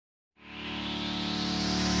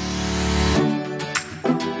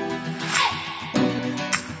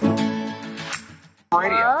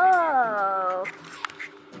Radio. Oh,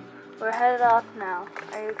 we're headed off now.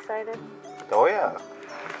 Are you excited? Oh yeah.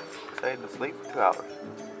 Excited to sleep for 2 hours.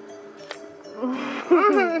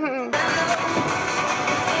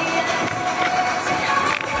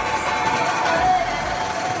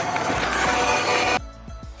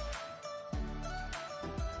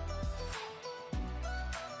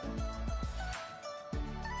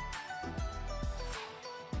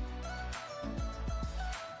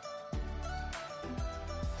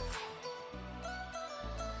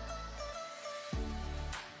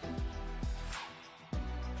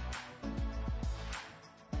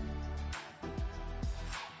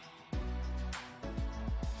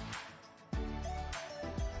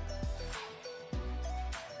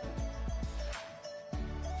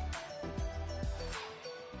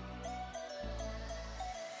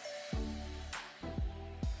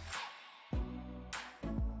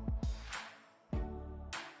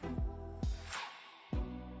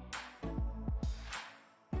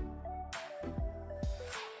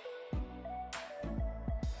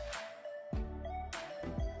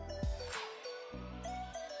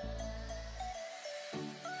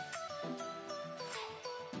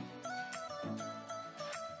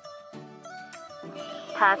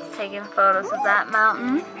 Pat's taking photos of that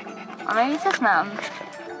mountain. Or maybe it's this mountain.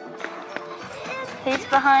 He's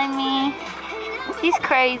behind me. He's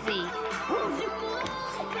crazy.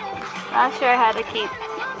 Not sure I had to keep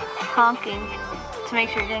honking to make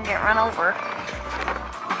sure he didn't get run over.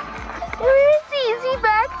 Where is he? Is he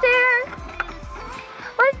back there?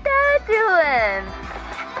 What's Dad doing?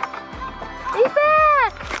 He's back!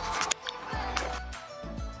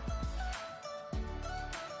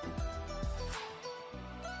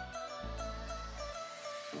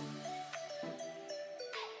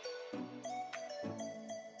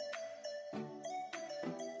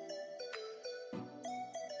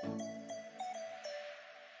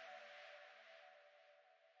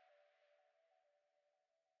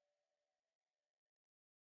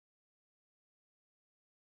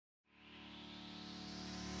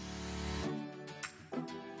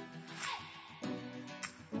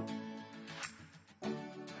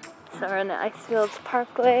 So we're in the Icefields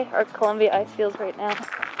Parkway, or Columbia Icefields right now.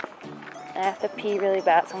 And I have to pee really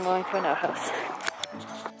bad, so I'm going to an outhouse.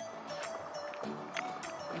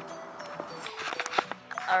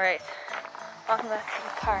 Alright, walking back to the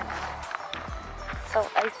car now. So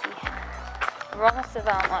icy. We're almost to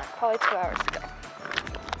Valemount, probably 2 hours to go.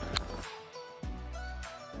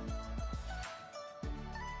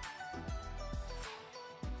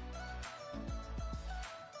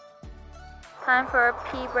 Time for a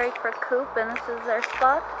pee break for Coop, and this is their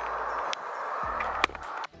spot.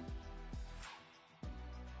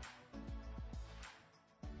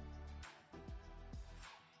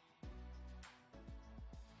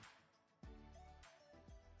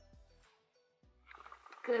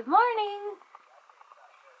 Good morning!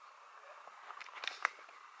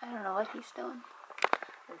 I don't know what he's doing.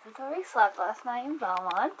 This is where we slept last night in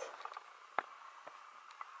Valemount.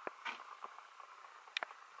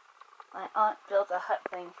 My aunt built a hut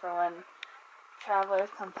thing for when travelers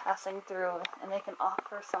come passing through and they can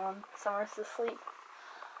offer someone somewhere to sleep.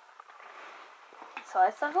 So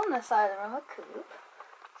I slept on this side of the room with Coop.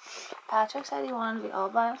 Patrick said he wanted to be all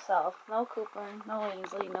by himself. No Cooper, no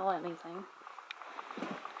Ainsley, no anything.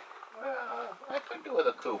 Well, I could do with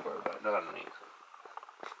a Cooper, but not an Ainsley.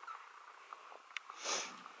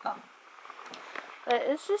 Oh. But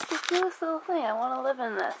it's just the cutest little thing. I want to live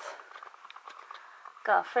in this.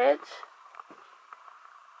 Got a fridge.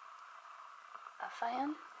 A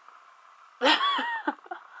fan.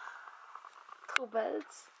 Two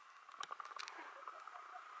beds.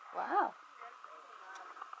 Wow.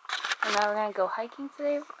 And now we're going to go hiking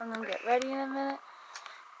today. I'm going to get ready in a minute.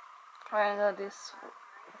 We're going to go do, it's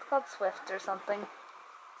called Swift or something.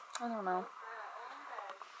 I don't know.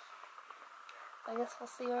 I guess we'll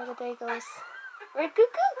see where the day goes. Where'd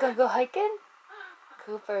Cuckoo? Gonna go hiking?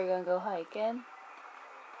 Cooper, gonna go hiking?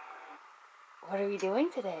 What are we doing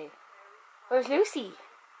today? Where's Lucy?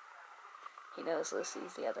 He knows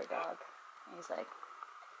Lucy's the other dog. And he's like,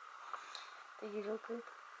 the usual Coop.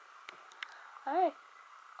 Alright.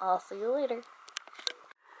 I'll see you later.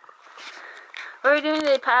 What are we doing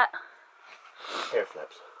today, Pat? Hair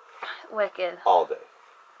flips. Wicked. All day.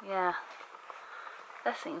 Yeah.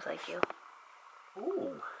 That seems like you.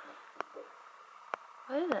 Ooh.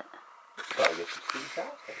 What is it? Gotta get some Steve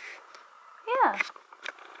Charleston. Yeah.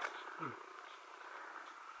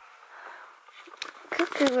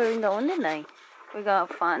 Cuckoo, where are we going tonight? We going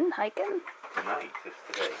fun hiking? Tonight, just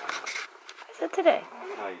today. I said today.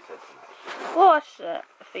 No, you said tonight. Oh shit.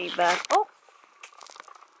 Feedback. Oh.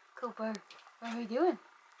 Cooper. What are we doing?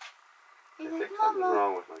 He's I like, think something's Mama.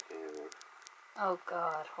 wrong with my camera. Oh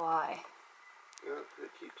God, why? You know,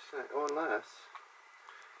 it keeps saying, unless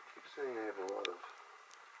it keeps saying I have a lot of.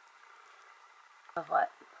 Of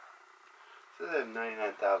what? It says I have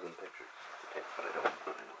 99,000 pictures. Okay, but I don't.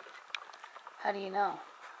 How do you know?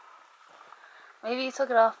 Maybe you took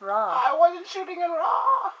it off raw. I wasn't shooting in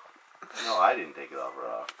raw. No, I didn't take it off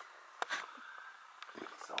raw. Took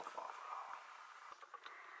itself off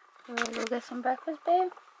You wanna go get some breakfast,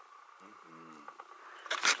 babe?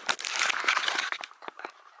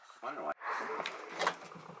 raw. Wonder why.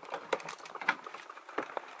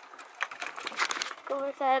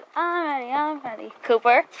 Cooper said, I'm ready.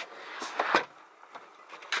 Cooper.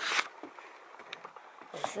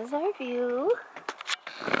 This is our view.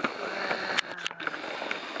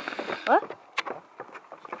 What?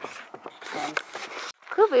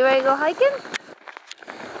 Cooper, you ready to go hiking?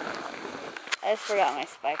 I just forgot my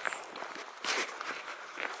spikes.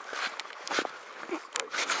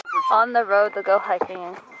 On the road to go hiking,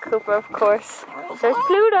 and Cooper, of course, says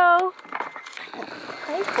Pluto.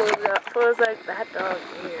 Hi, Pluto. So I was like, that dog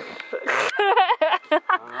weird. I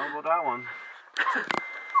don't know about that one.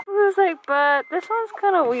 I was like, but this one's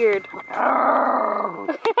kind of weird.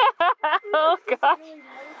 Oh gosh.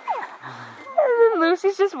 And then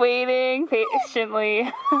Lucy's just waiting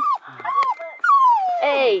patiently.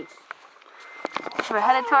 Hey! We're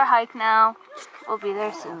headed to our hike now. We'll be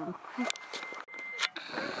there soon.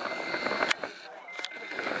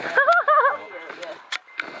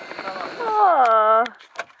 Aww.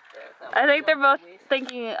 I think they're both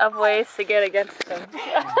thinking of ways to get against him.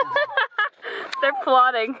 They're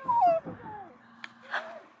plotting.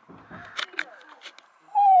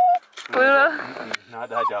 Pluto. Not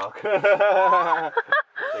that dog. They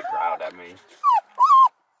growled at me.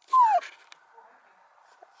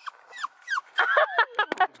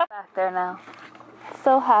 Back there now.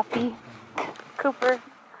 So happy. Cooper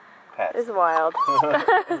Pets. is wild.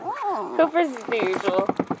 Cooper's the usual.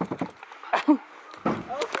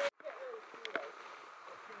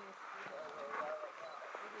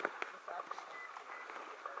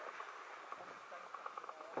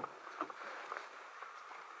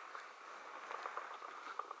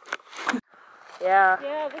 Yeah.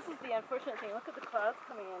 Yeah, this is the unfortunate thing. Look at the clouds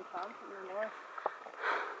coming in, Tom, from the north.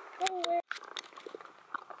 Oh, where?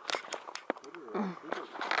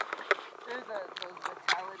 There's those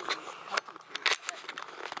vitality hiking trees.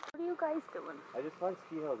 What are you guys doing? I just find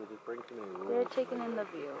ski hills, it just brings me in. They're taking in the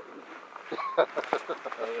view.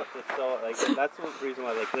 It's just so, like, that's the reason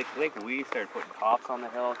why, like we started putting tops on the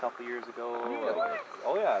hill a couple years ago. Like,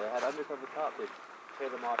 oh yeah, they had undercover tops. They tear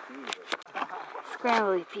them off to use it.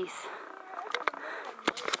 Scrambly piece.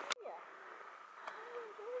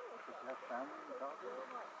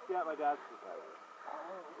 Yeah, my dad's retired.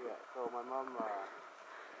 Oh. Yeah, so my mom moved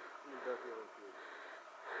up here when she was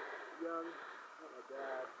young. Met my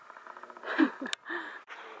dad.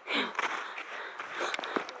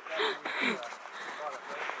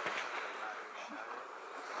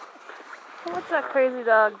 What's that crazy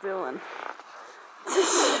dog doing?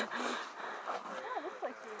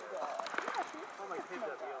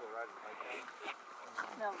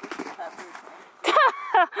 No, this is Pepper's.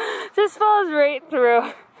 Just falls right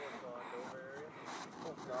through.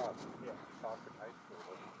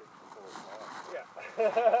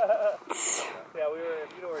 Yeah, we were,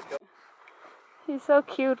 you know where it's He's so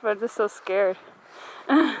cute, but just so scared.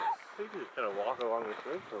 I think you just kind of walk along this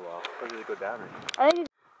road for a while, or did it go down? I think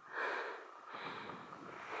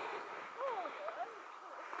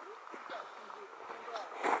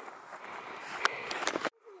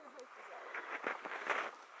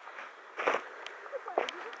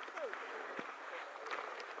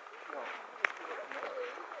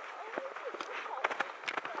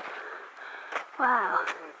wow.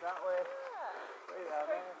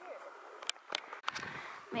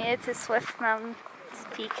 Made it to Swift Mountain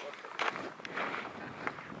Peak.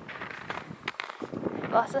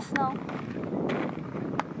 Lots of snow.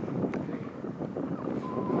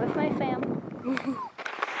 With my fam.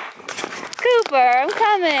 Cooper, I'm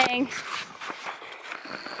coming.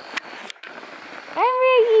 I'm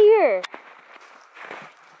right here.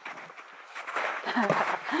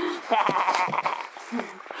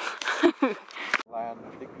 Land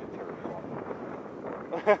of dictators.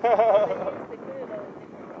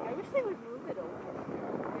 I wish they would move it over.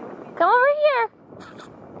 Come over here.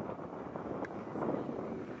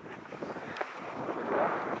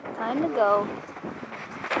 Time to go.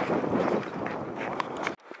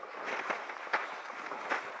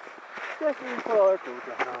 Guess we can put all our coats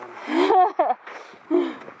on.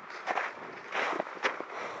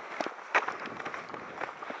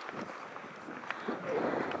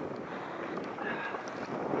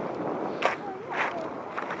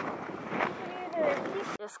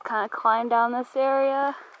 kind of climb down this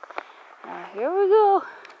area. Now here we go.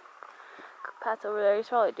 Pat's over there. He's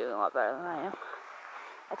probably doing a lot better than I am.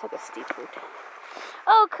 I took a steep route.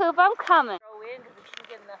 Oh, Coop, I'm coming. Throw in because if you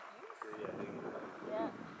get enough use. Yeah.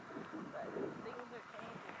 But things are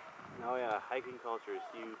changing. Oh yeah, hiking culture is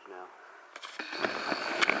huge now.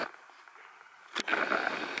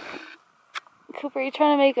 Cooper, are you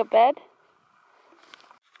trying to make a bed?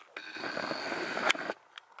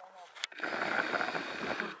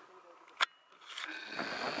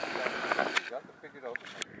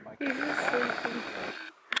 He's just sleeping.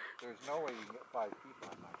 There's no way you can get 5 people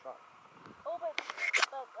on my truck. Oh, but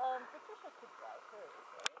Patricia could drive hers,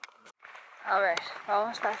 right? Alright, we're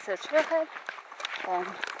almost back to the trailhead. And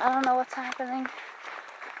I don't know what's happening.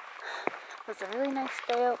 It was a really nice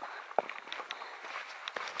day out.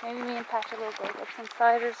 Maybe me and Patrick will go get some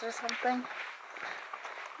ciders or something.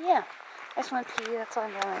 Yeah, I just went to pee, that's why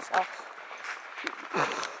I'm by myself.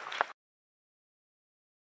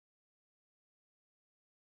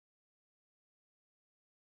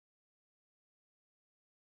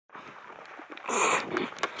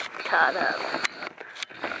 Caught up.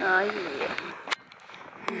 Oh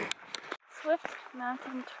yeah. Swift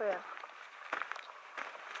Mountain Trail.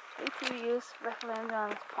 3 use recommended on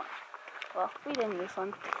this point. Well, we didn't use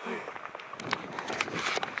one.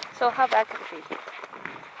 So how bad could it be?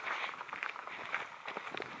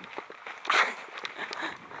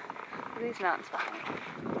 These mountains behind me.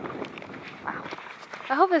 Wow.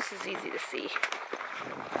 I hope this is easy to see.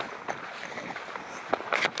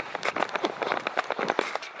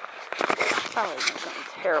 Probably something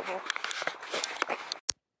terrible.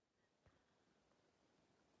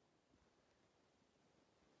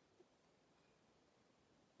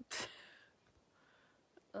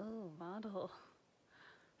 Oh, model.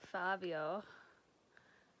 Fabio.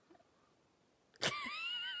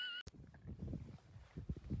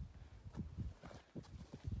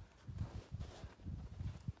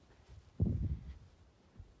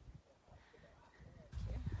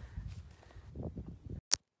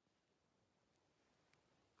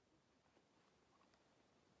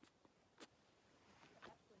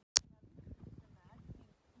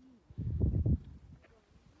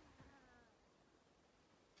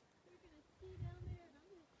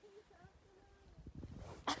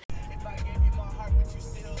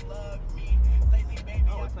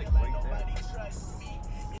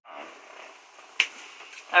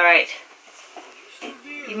 Alright,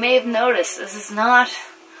 you may have noticed this is not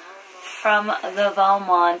from the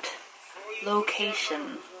Valemount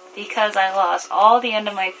location because I lost all the end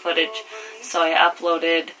of my footage, so I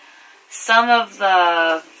uploaded some of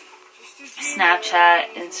the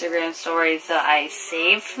Snapchat, Instagram stories that I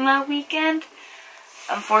saved from that weekend.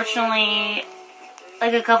 Unfortunately,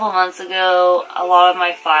 like a couple months ago, a lot of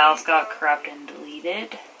my files got corrupted and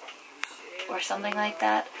deleted or something like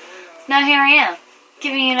that. Now here I am,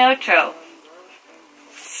 giving you an outro.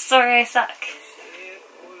 Sorry I suck.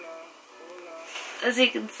 As you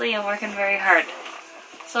can see, I'm working very hard.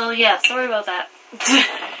 So yeah, sorry about that.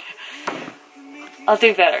 I'll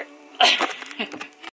do better.